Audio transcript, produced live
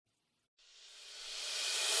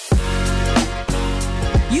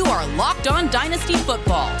You are Locked On Dynasty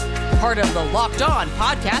Football, part of the Locked On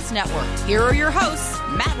Podcast Network. Here are your hosts,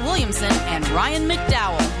 Matt Williamson and Ryan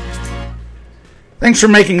McDowell. Thanks for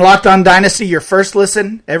making Locked On Dynasty your first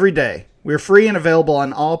listen every day. We're free and available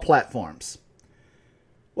on all platforms.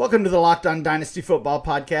 Welcome to the Locked On Dynasty Football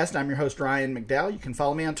Podcast. I'm your host, Ryan McDowell. You can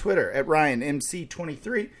follow me on Twitter at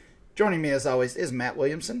RyanMC23. Joining me, as always, is Matt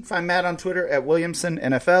Williamson. Find Matt on Twitter at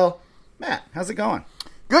WilliamsonNFL. Matt, how's it going?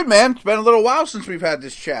 Good, man. It's been a little while since we've had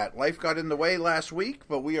this chat. Life got in the way last week,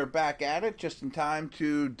 but we are back at it just in time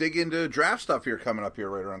to dig into draft stuff here coming up here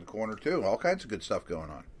right around the corner, too. All kinds of good stuff going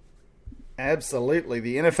on. Absolutely.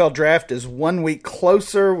 The NFL draft is 1 week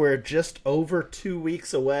closer. We're just over 2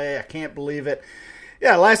 weeks away. I can't believe it.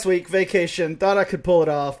 Yeah, last week, vacation. Thought I could pull it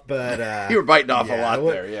off, but... you were biting off a lot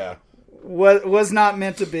there, yeah. Was not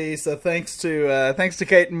meant to be, so thanks to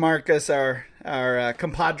Kate and Marcus, our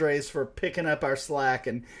compadres, for picking up our slack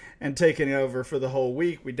and taking over for the whole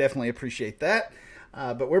week. We definitely appreciate that.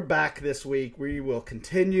 But we're back this week. We will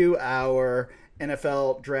continue our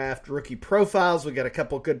NFL draft rookie profiles. We got a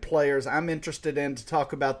couple good players I'm interested in to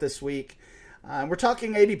talk about this week. We're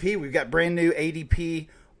talking ADP. We've got brand new ADP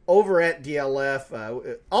over at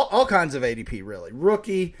DLF. All kinds of ADP, really.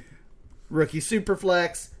 Rookie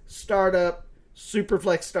Superflex, startup,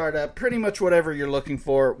 Superflex startup, pretty much whatever you're looking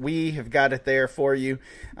for, we have got it there for you.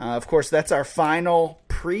 Of course, that's our final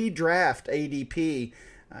pre-draft ADP.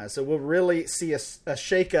 So we'll really see a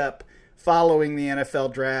shakeup following the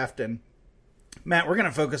NFL draft. And Matt, we're going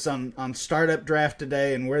to focus on startup draft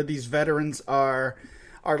today and where these veterans are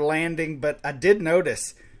landing. But I did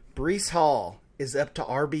notice Breece Hall is up to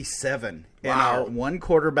RB7 in our one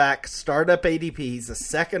quarterback startup ADP. He's a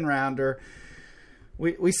second rounder.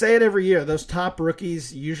 We say it every year. Those top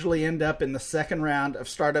rookies usually end up in the second round of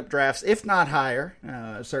startup drafts, if not higher.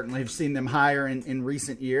 Certainly have seen them higher in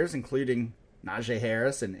recent years, including Najee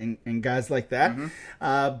Harris and guys like that.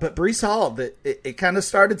 Mm-hmm. But Breece Hall, it kind of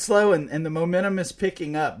started slow, and the momentum is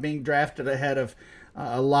picking up, being drafted ahead of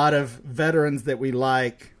a lot of veterans that we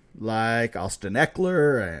like Austin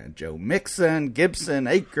Eckler, Joe Mixon, Gibson,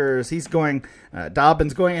 Akers. He's going,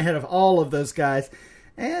 Dobbins going ahead of all of those guys.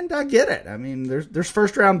 And I get it. I mean, there's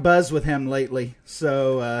first-round buzz with him lately,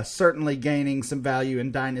 so certainly gaining some value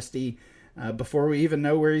in Dynasty before we even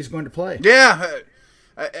know where he's going to play. Yeah,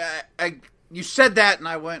 you said that, and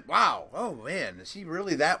I went, wow, oh, man, is he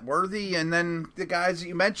really that worthy? And then the guys that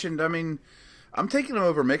you mentioned, I mean, I'm taking him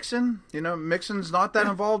over Mixon. You know, Mixon's not that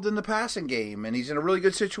involved in the passing game, and he's in a really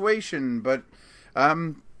good situation, but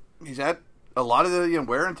he's at a lot of the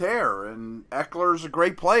wear and tear, and Eckler's a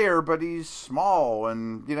great player, but he's small,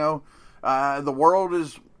 and the world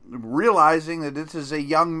is realizing that this is a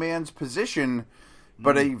young man's position,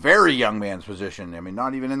 but a very young man's position. I mean,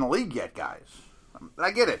 not even in the league yet, guys.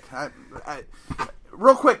 I get it.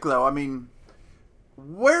 Real quick though, I mean,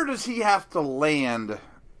 where does he have to land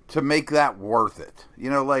to make that worth it?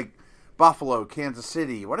 Like Buffalo, Kansas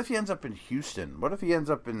City. What if he ends up in Houston? What if he ends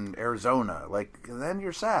up in Arizona? Then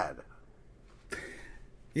you're sad.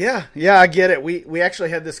 Yeah, I get it. We actually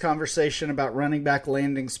had this conversation about running back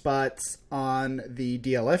landing spots on the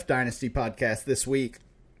DLF Dynasty podcast this week.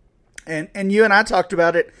 And you and I talked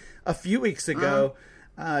about it a few weeks ago,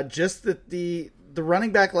 just that the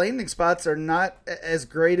running back landing spots are not as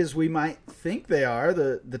great as we might think they are.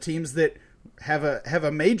 The teams that have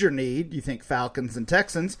a major need, you think Falcons and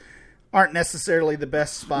Texans, aren't necessarily the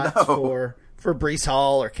best spots for Breece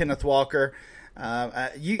Hall or Kenneth Walker.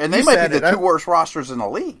 And they might be the two worst rosters in the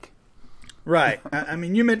league. Right. I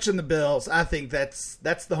mean, you mentioned the Bills. I think that's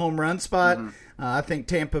the home run spot. Mm-hmm. I think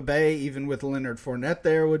Tampa Bay, even with Leonard Fournette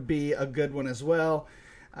there, would be a good one as well.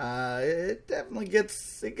 It definitely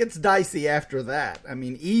gets dicey after that. I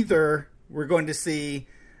mean, either we're going to see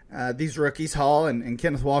these rookies, Hall and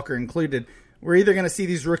Kenneth Walker included, we're either going to see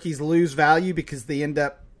these rookies lose value because they end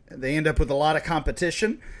up with a lot of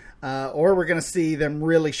competition, or we're going to see them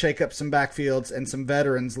really shake up some backfields and some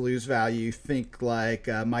veterans lose value. Think like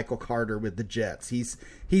Michael Carter with the Jets. He's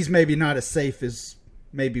maybe not as safe as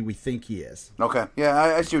maybe we think he is. Okay, yeah,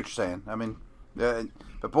 I see what you're saying. I mean,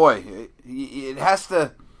 but boy, it has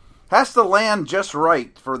to land just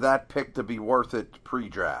right for that pick to be worth it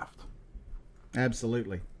pre-draft.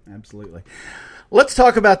 Absolutely. Let's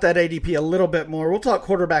talk about that ADP a little bit more. We'll talk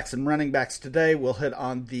quarterbacks and running backs today. We'll hit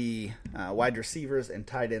on the wide receivers and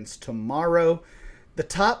tight ends tomorrow. The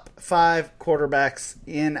top 5 quarterbacks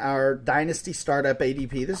in our Dynasty Startup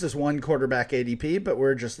ADP. This is one quarterback ADP, but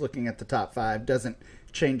we're just looking at the top 5. Doesn't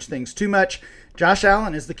change things too much. Josh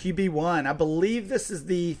Allen is the QB1. I believe this is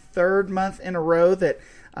the 3rd month in a row that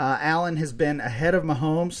Allen has been ahead of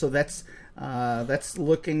Mahomes, so that's That's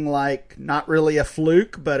looking like not really a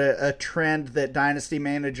fluke, but a trend that dynasty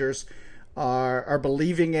managers are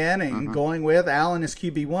believing in and going with. Allen is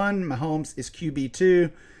QB1, Mahomes is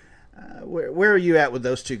QB2. Where are you at with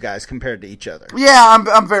those two guys compared to each other? Yeah,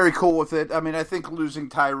 I'm very cool with it. I mean, I think losing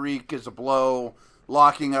Tyreek is a blow.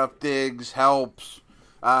 Locking up Diggs helps.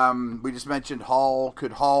 We just mentioned Hall.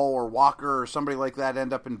 Could Hall or Walker or somebody like that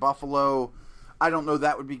end up in Buffalo? I don't know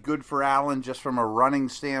that would be good for Allen just from a running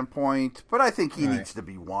standpoint, but I think he needs to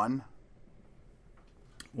be one.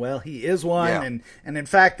 Well, he is one, and in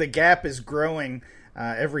fact, the gap is growing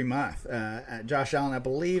every month. Josh Allen, I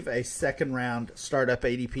believe, a second-round startup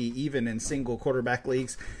ADP, even in single quarterback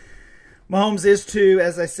leagues. Mahomes is 2.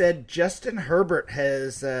 As I said, Justin Herbert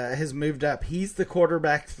has moved up. He's the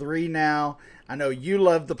quarterback 3 now. I know you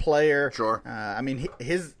love the player. Sure. I mean,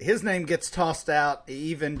 his name gets tossed out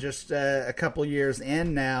even just a couple years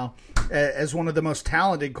in now as one of the most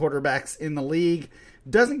talented quarterbacks in the league.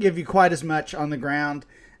 Doesn't give you quite as much on the ground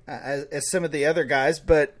as some of the other guys,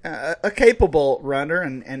 but a capable runner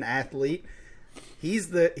and athlete.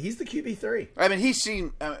 He's the QB3. I mean, he's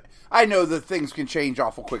seen. I know that things can change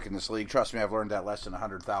awful quick in this league. Trust me, I've learned that lesson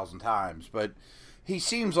 100,000 times. But he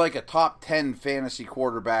seems like a top 10 fantasy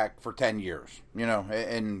quarterback for 10 years. You know,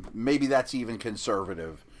 and maybe that's even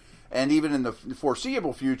conservative. And even in the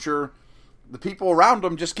foreseeable future, the people around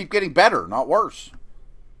him just keep getting better, not worse.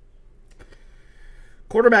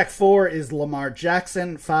 Quarterback 4 is Lamar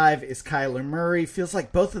Jackson. 5 is Kyler Murray. Feels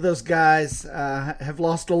like both of those guys have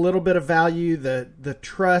lost a little bit of value. The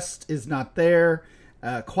trust is not there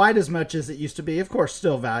quite as much as it used to be. Of course,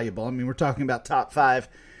 still valuable. I mean, we're talking about top 5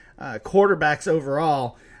 quarterbacks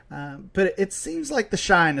overall. But it seems like the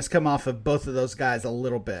shine has come off of both of those guys a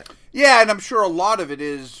little bit. Yeah, and I'm sure a lot of it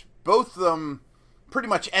is both of them pretty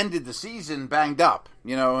much ended the season banged up,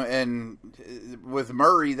 you know, and with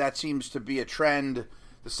Murray, that seems to be a trend.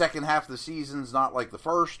 The second half of the season's not like the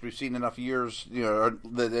first. We've seen enough years, you know,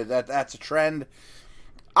 that's a trend.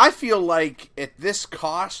 I feel like at this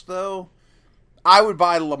cost, though, I would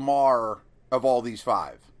buy Lamar of all these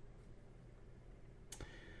 5.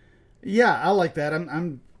 Yeah, I like that.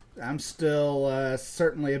 I'm still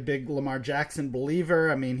certainly a big Lamar Jackson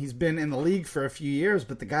believer. I mean, he's been in the league for a few years,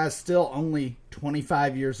 but the guy's still only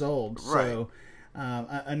 25 years old. Right. So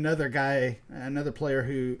another player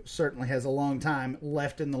who certainly has a long time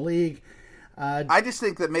left in the league. I just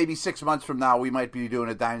think that maybe 6 months from now we might be doing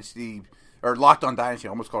a Dynasty or Locked On Dynasty. I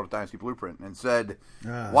almost called it Dynasty Blueprint and said,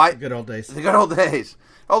 "Why?" The good old days. The good old days.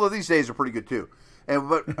 Although these days are pretty good too.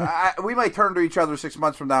 But we might turn to each other 6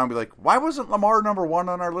 months from now and be like, "Why wasn't Lamar number 1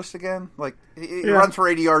 on our list again?" Like he runs for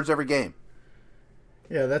 80 yards every game.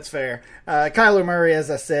 Yeah, that's fair. Kyler Murray,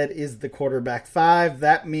 as I said, is the quarterback 5.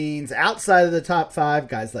 That means outside of the top 5,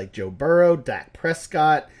 guys like Joe Burrow, Dak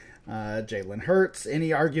Prescott, Jalen Hurts.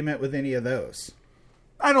 Any argument with any of those?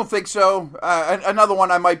 I don't think so. Another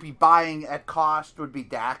one I might be buying at cost would be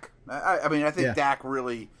Dak. I mean, I think Dak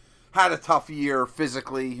really had a tough year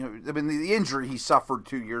physically. I mean, the injury he suffered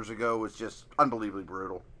 2 years ago was just unbelievably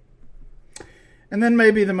brutal. And then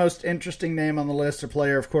maybe the most interesting name on the list, a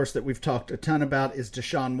player, of course, that we've talked a ton about, is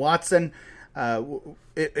Deshaun Watson.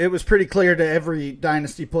 It was pretty clear to every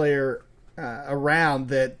dynasty player around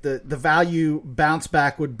that the value bounce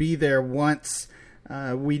back would be there once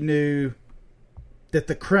we knew that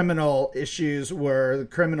the criminal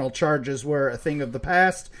charges were a thing of the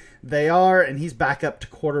past. They are, and he's back up to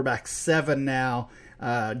quarterback 7 now,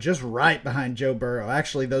 just right behind Joe Burrow.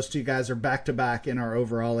 Actually, those two guys are back-to-back in our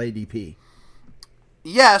overall ADP.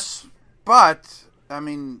 Yes, but, I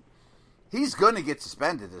mean, he's going to get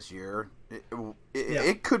suspended this year.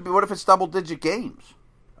 It could be, what if it's double-digit games?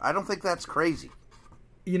 I don't think that's crazy.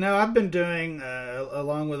 You know, I've been doing,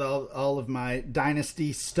 along with all of my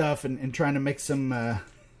dynasty stuff and trying to make some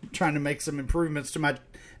improvements to my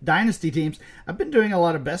dynasty teams, I've been doing a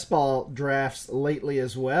lot of best ball drafts lately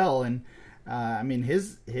as well. And, I mean,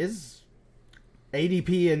 his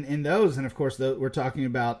ADP in those, and of course we're talking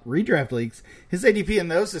about redraft leagues, his ADP in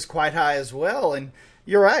those is quite high as well. And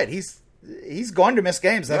you're right, he's going to miss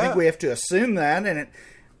games. I think we have to assume that, and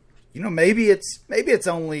maybe it's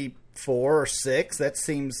only 4 or 6. That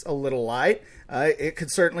seems a little light. It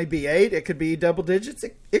could certainly be 8. It could be double digits.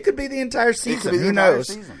 It could be the entire season. Who knows?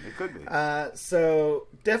 It could be. So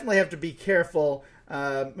definitely have to be careful.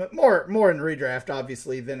 More in redraft,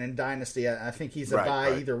 obviously, than in dynasty. I think he's a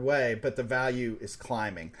buy either way, but the value is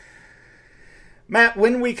climbing. Matt,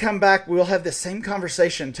 when we come back, we'll have the same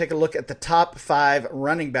conversation. Take a look at the top 5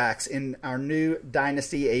 running backs in our new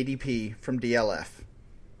dynasty ADP from DLF.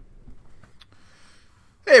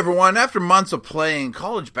 Hey everyone, after months of playing,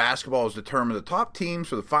 college basketball has determined the top teams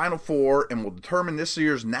for the Final Four and will determine this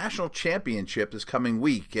year's national championship this coming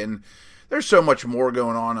week. And there's so much more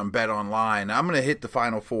going on BetOnline. I'm going to hit the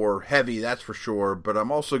Final Four heavy, that's for sure, but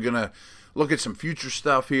I'm also going to look at some future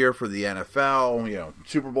stuff here for the NFL,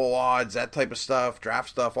 Super Bowl odds, that type of stuff, draft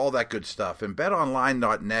stuff, all that good stuff. And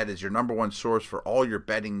BetOnline.net is your number one source for all your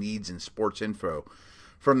betting needs and sports info.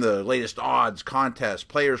 From the latest odds, contests,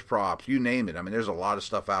 players props, you name it. I mean, there's a lot of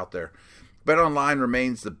stuff out there. BetOnline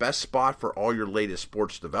remains the best spot for all your latest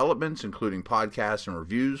sports developments, including podcasts and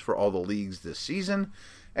reviews for all the leagues this season.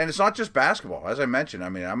 And it's not just basketball. As I mentioned,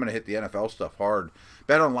 I'm going to hit the NFL stuff hard.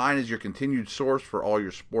 BetOnline is your continued source for all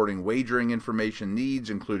your sporting wagering information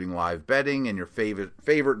needs, including live betting and your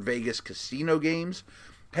favorite Vegas casino games.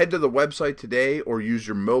 Head to the website today or use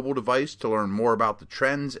your mobile device to learn more about the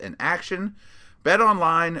trends and action.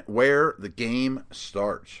 BetOnline, where the game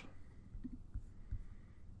starts.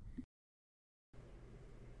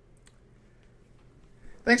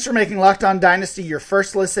 Thanks for making Locked On Dynasty your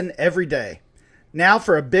first listen every day. Now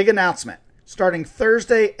for a big announcement. Starting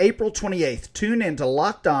Thursday, April 28th, tune in to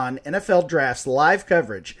Locked On NFL Draft's live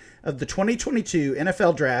coverage of the 2022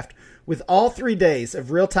 NFL Draft with all 3 days of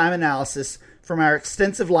real-time analysis from our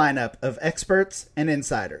extensive lineup of experts and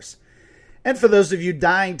insiders. And for those of you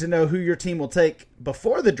dying to know who your team will take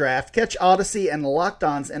before the draft, catch Odyssey and Locked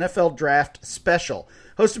On's NFL Draft Special,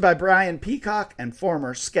 hosted by Brian Peacock and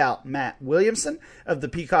former scout Matt Williamson of the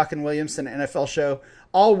Peacock and Williamson NFL Show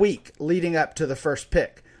all week leading up to the first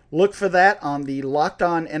pick. Look for that on the Locked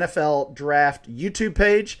On NFL Draft YouTube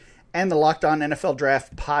page and the Locked On NFL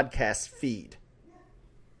Draft podcast feed.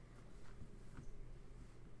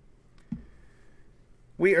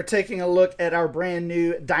 We are taking a look at our brand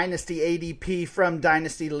new Dynasty ADP from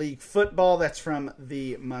Dynasty League Football. That's from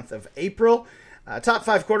the month of April. Top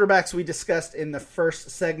 5 quarterbacks we discussed in the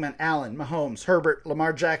first segment: Allen, Mahomes, Herbert,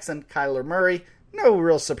 Lamar Jackson, Kyler Murray. No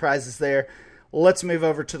real surprises there. Let's move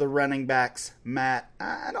over to the running backs. Matt,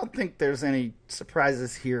 I don't think there's any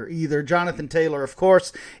surprises here either. Jonathan Taylor, of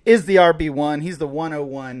course, is the RB1. He's the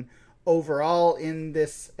 101 overall in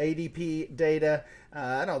this ADP data.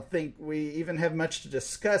 I don't think we even have much to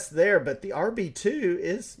discuss there, but the RB2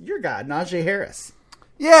 is your guy, Najee Harris.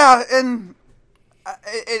 Yeah, and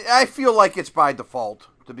I feel like it's by default,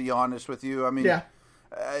 to be honest with you. I mean, yeah.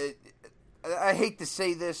 I hate to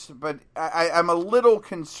say this, but I'm a little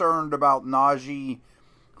concerned about Najee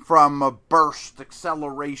from a burst,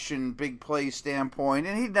 acceleration, big play standpoint,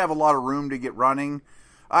 and he didn't have a lot of room to get running.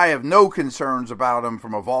 I have no concerns about him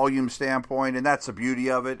from a volume standpoint, and that's the beauty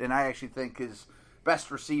of it, and I actually think his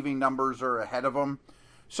best receiving numbers are ahead of him.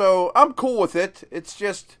 So I'm cool with it. It's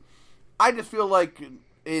just, I just feel like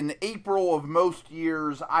in April of most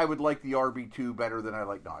years, I would like the RB2 better than I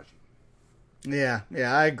like Najee. Yeah,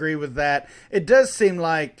 I agree with that. It does seem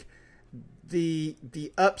like the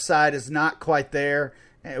upside is not quite there,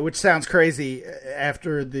 which sounds crazy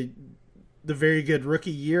after the very good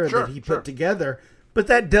rookie year that he put together. But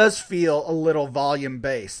that does feel a little volume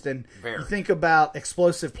based, and you think about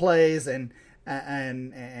explosive plays and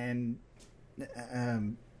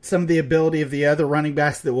some of the ability of the other running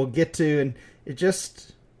backs that we'll get to, and it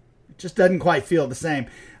just doesn't quite feel the same.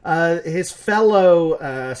 His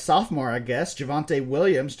fellow sophomore, I guess, Javonte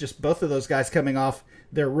Williams, just both of those guys coming off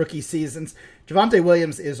their rookie seasons. Javonte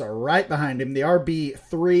Williams is right behind him, the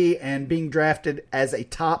RB3, and being drafted as a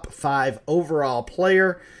top 5 overall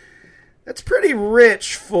player. That's pretty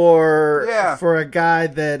rich for a guy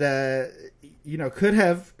that could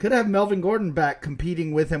have Melvin Gordon back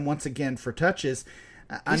competing with him once again for touches.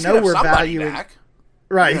 I know we're valuing back.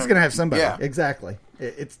 Right. He's going to have somebody. Yeah. Exactly.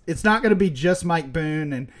 It's not going to be just Mike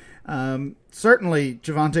Boone, and certainly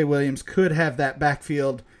Javonte Williams could have that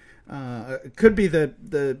backfield. Could be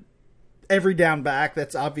the every down back.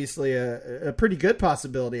 That's obviously a pretty good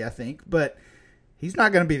possibility, I think, but he's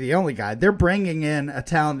not going to be the only guy. They're bringing in a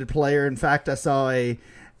talented player. In fact, I saw a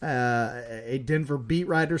Denver beat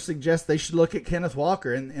writer suggest they should look at Kenneth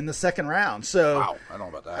Walker in the second round. So, wow, I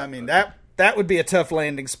don't know about that. I mean, that would be a tough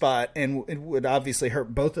landing spot, and it would obviously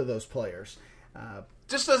hurt both of those players.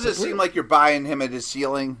 Just does it seem like you're buying him at his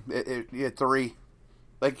ceiling at 3?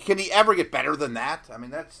 Like, can he ever get better than that? I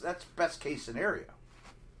mean, that's best case scenario.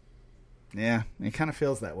 Yeah, it kind of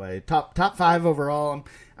feels that way. Top 5 overall.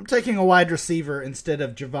 I'm taking a wide receiver instead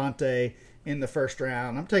of Javonte in the first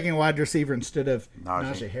round. I'm taking a wide receiver instead of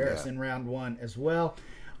Najee Harris in round 1 as well.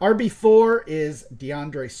 RB4 is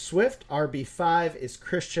DeAndre Swift. RB5 is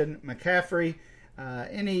Christian McCaffrey.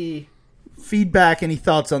 Any feedback, any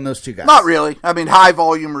thoughts on those two guys? Not really. I mean, high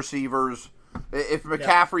volume receivers. If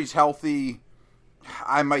McCaffrey's healthy,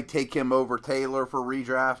 I might take him over Taylor for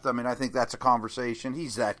redraft. I mean, I think that's a conversation.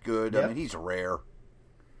 He's that good. Yep. I mean, he's rare.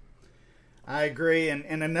 I agree. And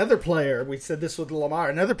another player, we said this with Lamar,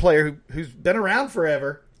 another player who's been around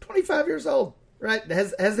forever, 25 years old, right?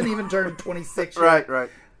 Hasn't even turned 26 yet. Right.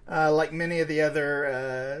 Like many of the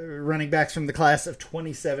other running backs from the class of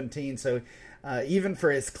 2017. So even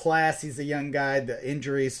for his class, he's a young guy. The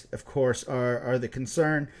injuries, of course, are the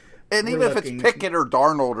concern. And even if it's Pickett or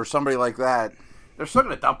Darnold or somebody like that, they're still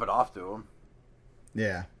going to dump it off to him.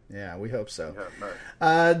 Yeah, we hope so. Yeah,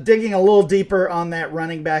 right. Digging a little deeper on that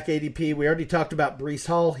running back ADP, we already talked about Breece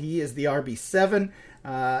Hall. He is the RB7.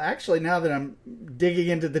 Actually, now that I'm digging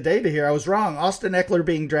into the data here, I was wrong. Austin Eckler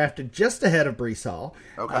being drafted just ahead of Breece Hall.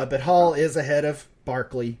 Okay. But Hall is ahead of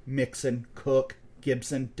Barkley, Mixon, Cook,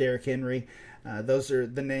 Gibson, Derrick Henry. Those are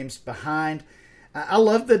the names behind. I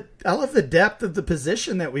love the depth of the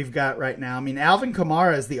position that we've got right now. I mean, Alvin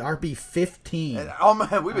Kamara is the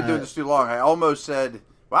RB15. We've been doing this too long. I almost said,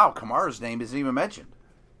 wow, Kamara's name isn't even mentioned.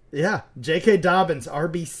 Yeah, J.K. Dobbins,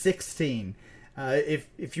 RB16.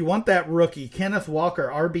 If you want that rookie, Kenneth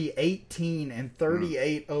Walker, RB18 and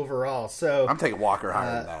 38 overall. So I'm taking Walker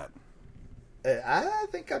higher than that. I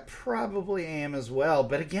think I probably am as well.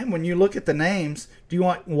 But again, when you look at the names, do you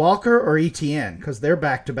want Walker or ETN? Because they're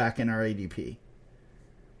back-to-back in our ADP.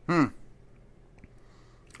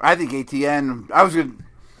 I think ATN.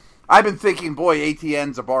 I've been thinking, boy,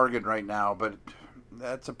 ATN's a bargain right now, but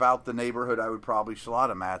that's about the neighborhood I would probably slot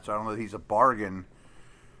him at. So I don't know if he's a bargain.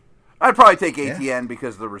 I'd probably take ATN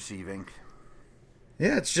because of the receiving.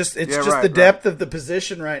 Yeah, it's just the depth of the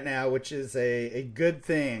position right now, which is a good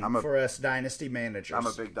thing for us dynasty managers. I'm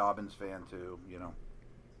a big Dobbins fan too,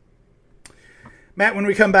 Matt, when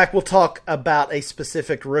we come back, we'll talk about a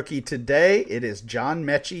specific rookie today. It is John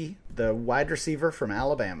Mechie, the wide receiver from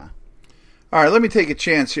Alabama. All right, let me take a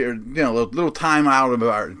chance here, a little time out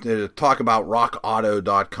to talk about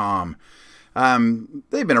RockAuto.com.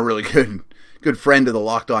 They've been a really good friend of the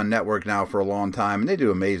Locked On Network now for a long time, and they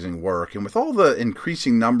do amazing work. And with all the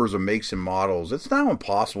increasing numbers of makes and models, it's now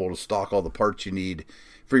impossible to stock all the parts you need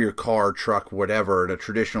for your car, truck, whatever, at a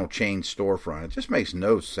traditional chain storefront. It just makes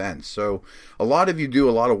no sense. So a lot of you do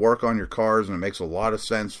a lot of work on your cars, and it makes a lot of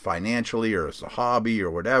sense financially or as a hobby or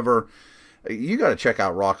whatever. You got to check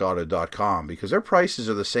out RockAuto.com because their prices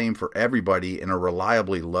are the same for everybody and are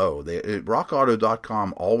reliably low.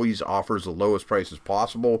 RockAuto.com always offers the lowest prices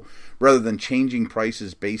possible rather than changing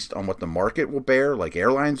prices based on what the market will bear, like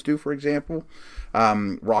airlines do, for example.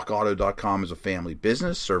 RockAuto.com is a family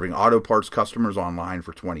business serving auto parts customers online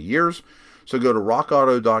for 20 years. So go to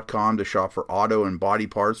RockAuto.com to shop for auto and body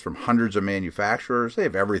parts from hundreds of manufacturers. They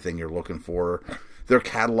have everything you're looking for. Their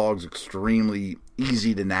catalog's extremely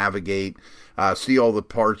easy to navigate. See all the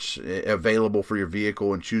parts available for your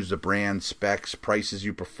vehicle and choose the brand, specs, prices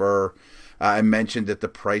you prefer. I mentioned that the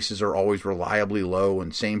prices are always reliably low,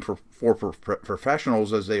 and same for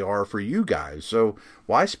professionals as they are for you guys. So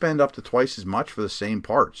why spend up to twice as much for the same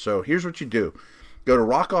parts? So here's what you do. Go to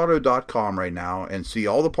rockauto.com right now and see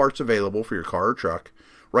all the parts available for your car or truck.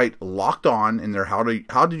 Write Locked On in their how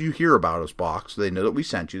did you hear about us box so they know that we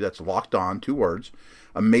sent you. That's Locked On, 2 words.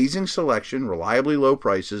 Amazing selection, reliably low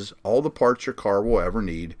prices, all the parts your car will ever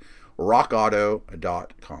need.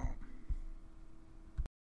 rockauto.com.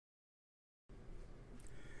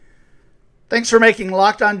 Thanks for making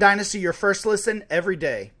Locked On Dynasty your first listen every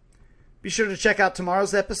day. Be sure to check out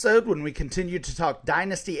tomorrow's episode when we continue to talk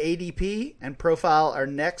Dynasty ADP and profile our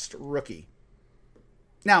next rookie.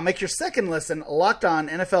 Now, make your second listen Locked On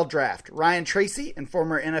NFL Draft. Ryan Tracy and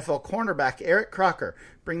former NFL cornerback Eric Crocker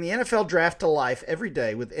bring the NFL Draft to life every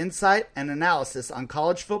day with insight and analysis on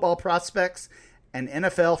college football prospects and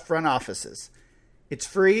NFL front offices. It's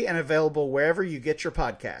free and available wherever you get your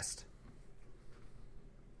podcast.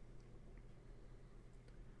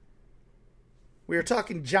 We are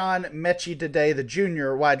talking John Mechie today, the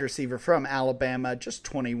junior wide receiver from Alabama, just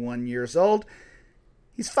 21 years old.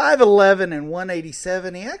 He's 5'11 and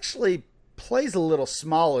 187. He actually plays a little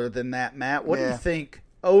smaller than that, Matt. What do you think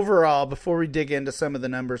overall, before we dig into some of the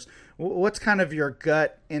numbers, what's kind of your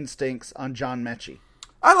gut instincts on John Mechie?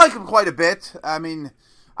 I like him quite a bit. I mean,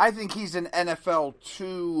 I think he's an NFL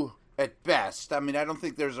 2 at best. I mean, I don't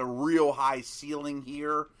think there's a real high ceiling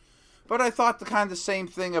here. But I thought the kind of same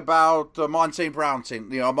thing about Amon St. Brown,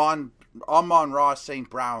 Amon-Ra St.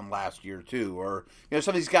 Brown last year too, or some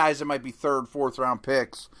of these guys that might be 3rd, 4th round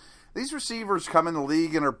picks. These receivers come in the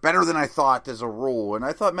league and are better than I thought as a rule. And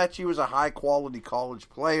I thought Mechie was a high quality college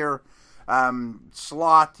player.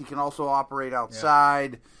 Slot, he can also operate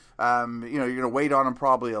outside. Yeah. You're going to wait on him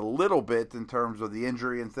probably a little bit in terms of the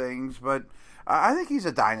injury and things, but I think he's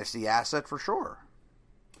a dynasty asset for sure.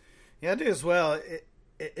 Yeah, I do as well.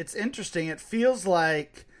 It's interesting. It feels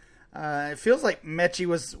like Mechie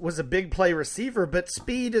was a big play receiver, but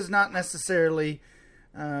speed is not necessarily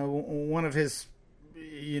one of his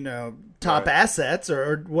top assets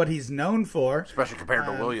or what he's known for. Especially compared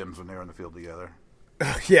to Williams when they were in the field together.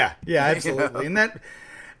 Yeah, absolutely. And that,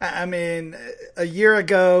 I mean, a year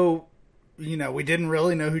ago, we didn't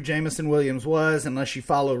really know who Jameson Williams was unless you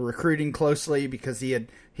follow recruiting closely, because he had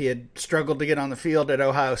struggled to get on the field at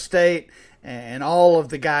Ohio State, and all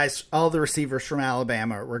the receivers from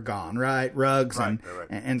Alabama were gone, right? Ruggs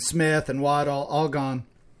and Smith and Waddle, all gone.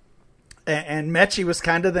 And Mechie was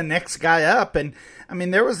kind of the next guy up. And, I mean,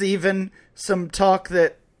 there was even some talk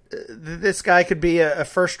that this guy could be a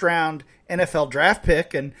first-round NFL draft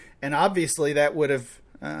pick, and obviously that would have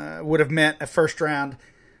meant a first-round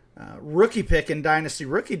rookie pick in dynasty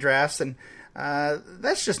rookie drafts, and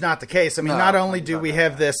that's just not the case. I mean, not only do we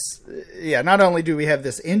have this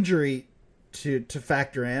injury to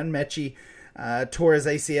factor in, Mechie tore his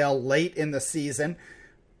ACL late in the season,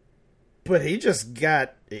 but he just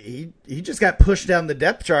got pushed down the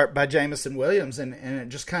depth chart by Jameson Williams, and it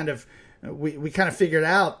just kind of we kind of figured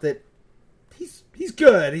out that he's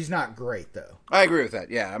good. He's not great though. I agree with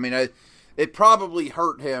that. Yeah, I mean, it probably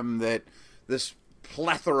hurt him that this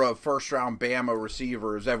plethora of first-round Bama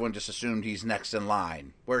receivers, everyone just assumed he's next in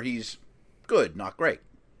line, where he's good, not great.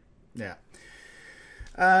 Yeah.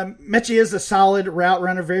 Mechie is a solid route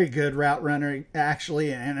runner, very good route runner,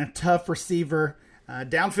 actually, and a tough receiver.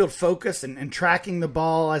 Downfield focus and tracking the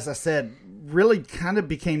ball, as I said, really kind of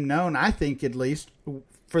became known, I think at least,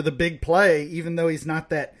 for the big play, even though he's not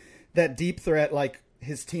that deep threat like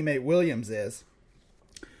his teammate Williams is.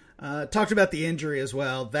 Talked about the injury as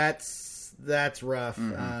well. That's rough.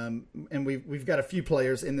 Mm-hmm. And we've got a few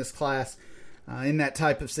players in this class in that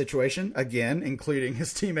type of situation, again, including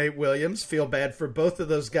his teammate Williams. Feel bad for both of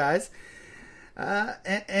those guys.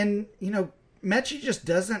 And Mechie just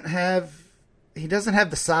doesn't have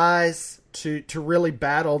the size to really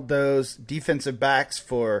battle those defensive backs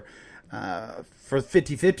for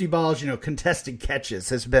 50-50 balls. Contested catches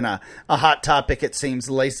has been a hot topic, it seems,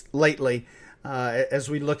 lately. As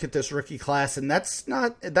we look at this rookie class, and that's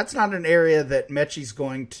not an area that Mechie's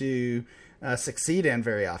going to succeed in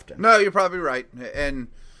very often. No, you're probably right. And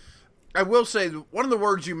I will say, one of the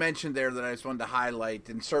words you mentioned there that I just wanted to highlight,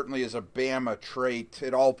 and certainly is a Bama trait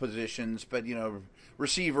at all positions, but,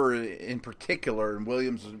 receiver in particular, and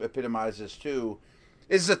Williams epitomizes too,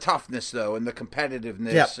 is the toughness, though, and the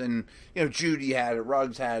competitiveness. Yep. And, Judy had it,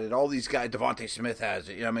 Ruggs had it, all these guys, Devontae Smith has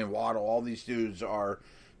it, Waddle, all these dudes are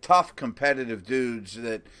tough, competitive dudes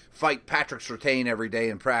that fight Patrick Surtain every day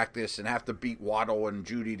in practice and have to beat Waddle and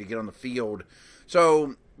Judy to get on the field.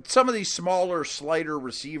 So some of these smaller, slighter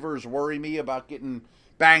receivers worry me about getting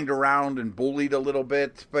banged around and bullied a little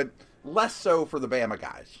bit, but less so for the Bama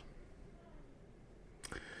guys.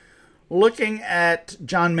 Looking at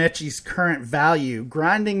John Mechie's current value,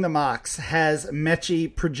 Grinding the Mocks has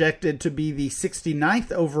Mechie projected to be the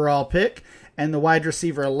 69th overall pick and the wide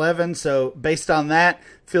receiver 11. So based on that,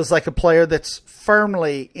 feels like a player that's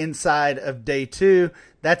firmly inside of day 2.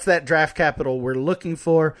 That's that draft capital we're looking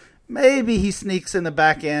for. Maybe he sneaks in the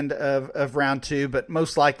back end of round 2, but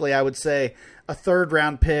most likely I would say a third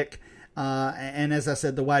round pick. And as I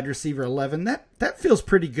said, the wide receiver 11, that feels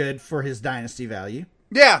pretty good for his dynasty value.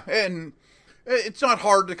 Yeah, and it's not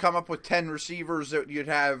hard to come up with 10 receivers that you'd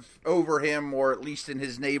have over him, or at least in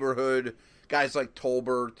his neighborhood. Guys like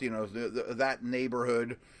Tolbert, that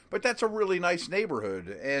neighborhood. But that's a really nice neighborhood.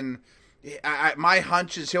 And my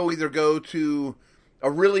hunch is he'll either go to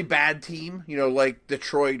a really bad team, like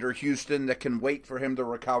Detroit or Houston, that can wait for him to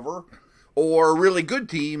recover, or a really good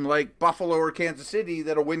team like Buffalo or Kansas City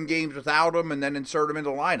that'll win games without him and then insert him into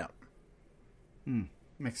the lineup.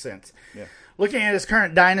 Makes sense. Yeah. Looking at his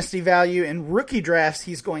current dynasty value in rookie drafts,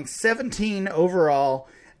 he's going 17 overall,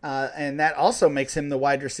 and that also makes him the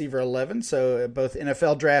wide receiver 11. So both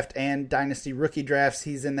NFL draft and dynasty rookie drafts,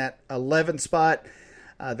 he's in that 11 spot.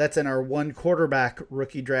 That's in our one quarterback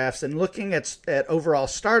rookie drafts. And looking at overall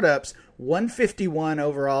startups, 151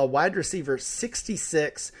 overall, wide receiver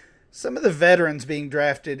 66. Some of the veterans being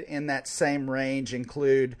drafted in that same range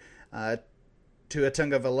include Tua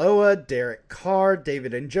Tagovailoa, Derek Carr,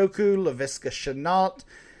 David Njoku, Laviska Shenault.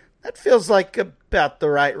 That feels like about the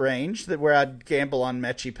right range where I'd gamble on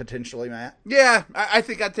Mechie potentially, Matt. Yeah, I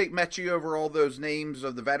think I'd take Mechie over all those names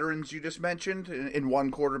of the veterans you just mentioned in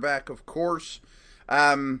one quarterback, of course.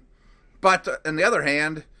 But on the other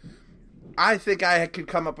hand, I think I could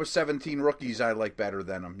come up with 17 rookies I like better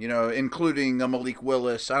than him, including Malik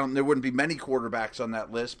Willis. There wouldn't be many quarterbacks on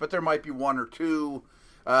that list, but there might be one or two.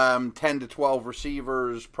 10 to 12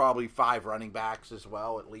 receivers, probably 5 running backs as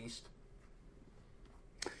well, at least.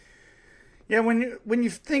 Yeah, when you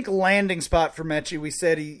think landing spot for Mechie, we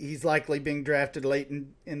said he's likely being drafted late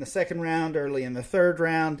in the second round, early in the third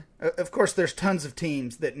round. Of course, there's tons of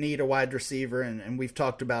teams that need a wide receiver, and we've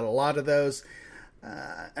talked about a lot of those.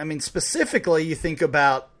 Specifically, you think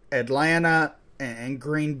about Atlanta and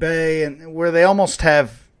Green Bay, and where they almost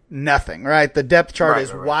have nothing, right? The depth chart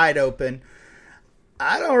is wide open.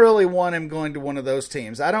 I don't really want him going to one of those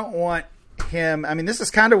teams. I don't want him. This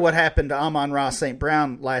is kind of what happened to Amon-Ra St.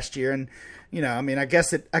 Brown last year, and I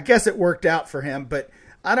guess it worked out for him, but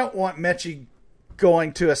I don't want Mechie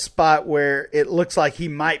going to a spot where it looks like he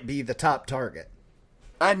might be the top target.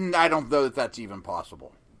 And I don't know that that's even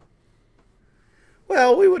possible.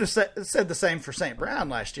 Well, we would have said the same for St. Brown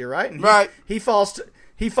last year, right? And he falls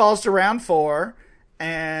to round 4,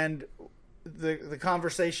 and the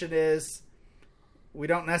conversation is we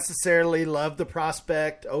don't necessarily love the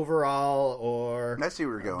prospect overall, or I see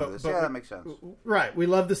where you're going with this. Yeah, that makes sense. Right. We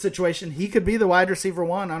love the situation. He could be the wide receiver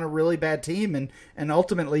 1 on a really bad team, and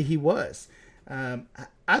ultimately he was.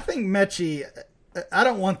 I think Mechie, I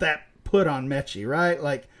don't want that put on Mechie, right?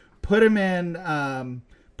 Like, put him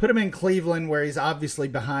in Cleveland, where he's obviously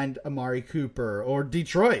behind Amari Cooper, or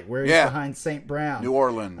Detroit, where he's behind St. Brown. New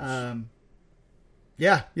Orleans.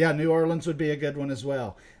 New Orleans would be a good one as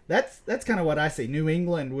well. That's kind of what I see. New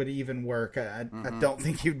England would even work. I don't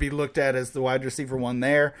think he'd be looked at as the wide receiver 1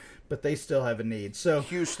 there, but they still have a need. So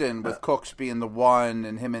Houston, with Cooks being the 1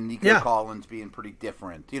 and him and Nico Collins being pretty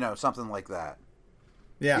different, something like that.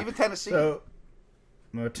 Yeah. Even Tennessee.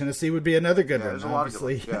 Tennessee would be another good one. There's a lot of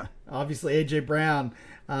good ones. Obviously, A.J. Brown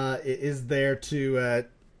is there to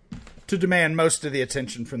demand most of the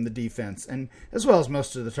attention from the defense, and as well as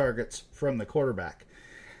most of the targets from the quarterback.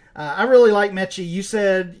 I really like Mechie. You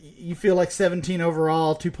said you feel like 17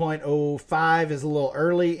 overall, 2.05 is a little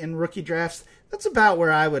early in rookie drafts. That's about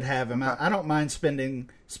where I would have him. I don't mind spending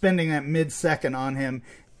that mid-second on him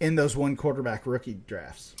in those 1 quarterback rookie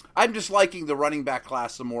drafts. I'm just liking the running back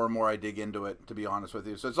class the more and more I dig into it, to be honest with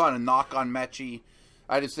you. So it's not a knock on Mechie.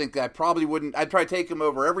 I just think that I'd probably take him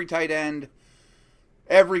over every tight end,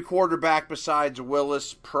 every quarterback besides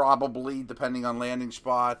Willis, probably, depending on landing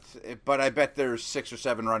spot. But I bet there's 6 or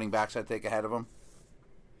 7 running backs I'd take ahead of him.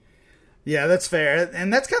 Yeah, that's fair.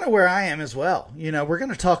 And that's kind of where I am as well. We're going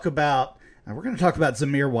to talk about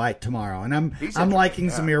Zamir White tomorrow, and I'm liking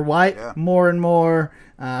Zamir White more and more.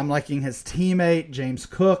 I'm liking his teammate James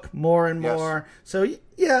Cook more and more. So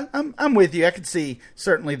yeah, I'm with you. I could see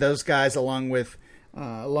certainly those guys along with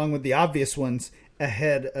the obvious ones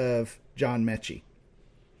ahead of John Mechie.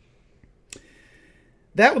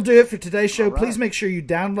 That will do it for today's show. Right. Please make sure you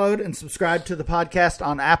download and subscribe to the podcast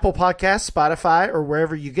on Apple Podcasts, Spotify, or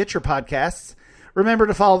wherever you get your podcasts. Remember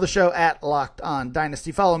to follow the show at Locked On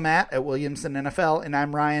Dynasty. Follow Matt at Williamson NFL, and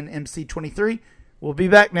I'm Ryan MC23. We'll be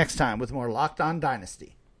back next time with more Locked On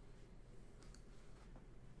Dynasty.